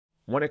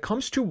When it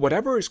comes to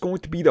whatever is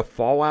going to be the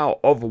fallout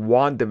of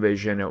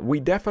WandaVision,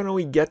 we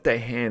definitely get the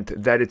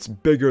hint that it's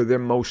bigger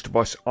than most of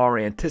us are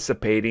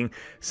anticipating,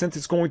 since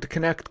it's going to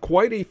connect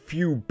quite a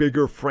few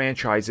bigger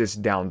franchises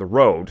down the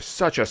road,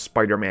 such as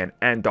Spider-Man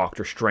and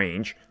Doctor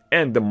Strange,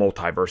 and the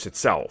multiverse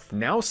itself.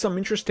 Now, some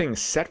interesting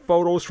set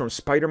photos from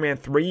Spider-Man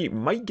 3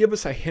 might give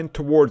us a hint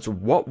towards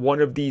what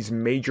one of these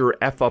major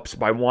F-ups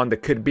by Wanda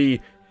could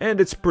be, and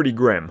it's pretty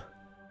grim.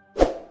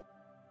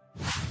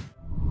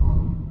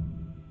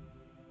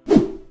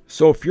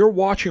 So if you're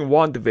watching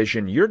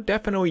WandaVision, you're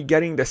definitely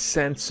getting the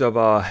sense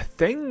of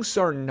things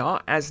are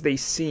not as they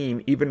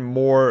seem, even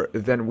more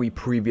than we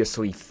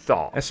previously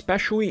thought.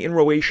 Especially in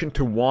relation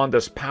to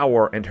Wanda's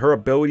power and her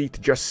ability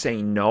to just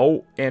say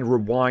no and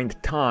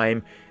rewind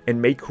time and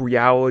make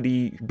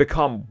reality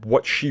become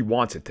what she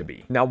wants it to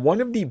be. Now, one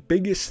of the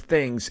biggest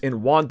things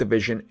in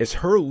WandaVision is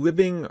her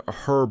living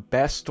her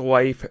best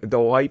life, the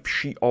life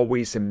she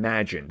always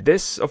imagined.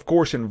 This, of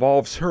course,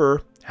 involves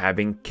her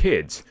having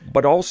kids.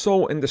 But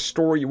also in the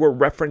story we're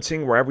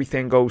referencing where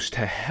everything goes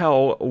to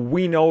hell,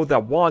 we know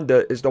that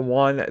Wanda is the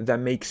one that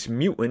makes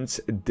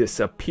mutants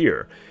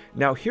disappear.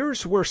 Now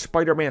here's where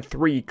Spider-Man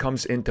 3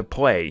 comes into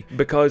play,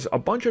 because a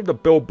bunch of the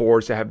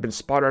billboards that have been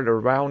spotted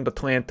around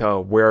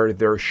Atlanta where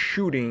they're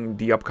shooting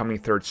the upcoming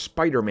third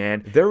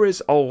Spider-Man, there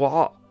is a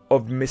lot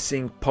of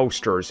missing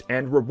posters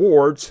and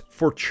rewards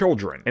for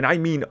children. And I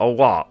mean a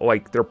lot,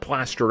 like they're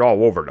plastered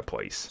all over the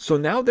place. So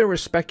now there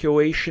is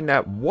speculation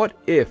that what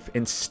if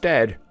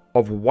instead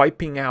of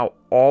wiping out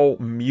all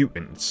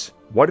mutants,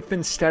 what if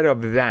instead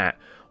of that,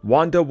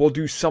 Wanda will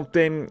do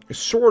something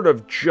sort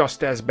of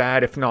just as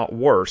bad, if not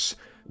worse?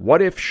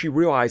 What if she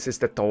realizes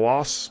that the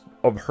loss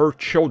of her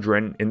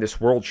children in this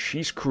world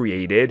she's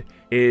created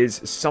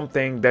is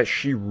something that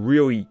she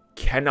really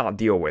cannot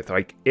deal with?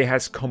 Like, it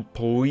has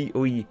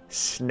completely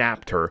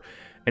snapped her,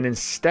 and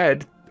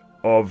instead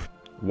of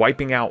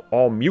wiping out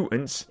all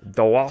mutants,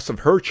 the loss of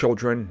her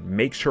children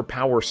makes her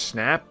power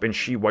snap and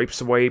she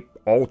wipes away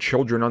all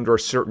children under a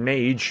certain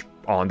age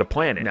on the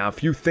planet. Now,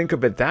 if you think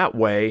of it that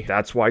way,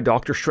 that's why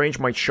Doctor Strange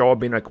might show up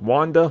being like,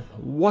 Wanda,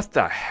 what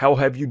the hell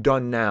have you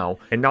done now?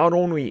 And not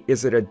only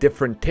is it a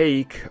different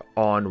take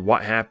on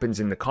what happens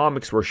in the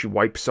comics where she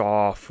wipes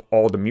off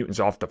all the mutants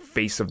off the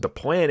face of the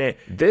planet,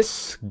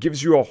 this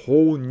gives you a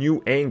whole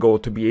new angle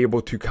to be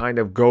able to kind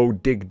of go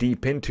dig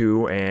deep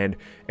into and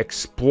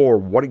explore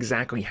what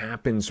exactly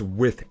happens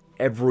with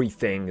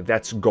everything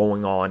that's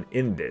going on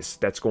in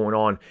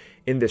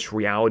this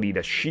reality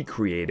that she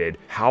created,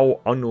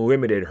 how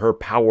unlimited her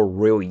power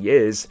really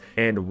is,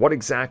 and what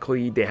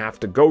exactly they have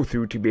to go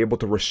through to be able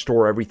to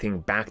restore everything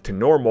back to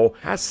normal,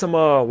 has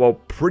some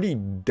pretty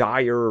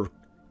dire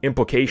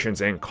implications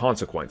and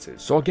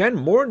consequences. So again,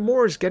 more and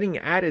more is getting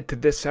added to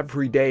this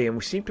every day, and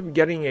we seem to be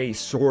getting a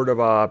sort of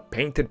a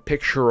painted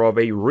picture of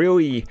a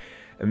really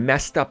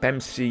messed up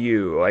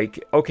MCU.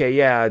 Like, okay,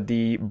 yeah,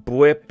 the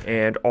blip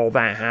and all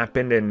that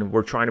happened and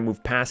we're trying to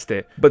move past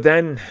it, but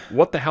then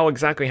what the hell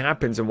exactly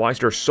happens, and why is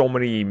there so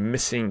many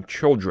missing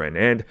children?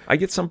 And I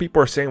get some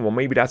people are saying, well,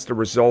 maybe that's the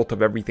result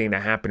of everything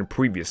that happened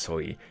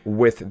previously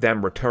with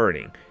them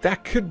returning.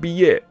 That could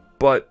be it,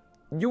 but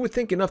you would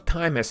think enough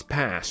time has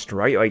passed,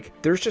 right?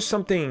 Like, there's just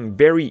something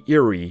very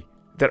eerie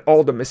that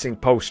all the missing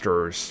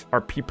posters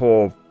are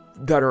people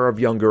that are of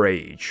younger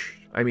age.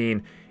 I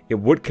mean, it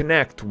would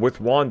connect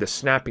with Wanda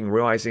snapping,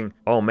 realizing,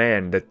 oh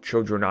man, the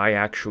children I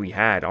actually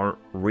had aren't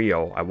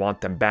real. I want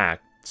them back.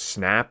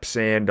 Snaps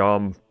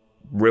and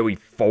really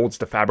folds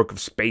the fabric of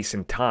space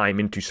and time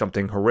into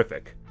something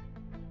horrific.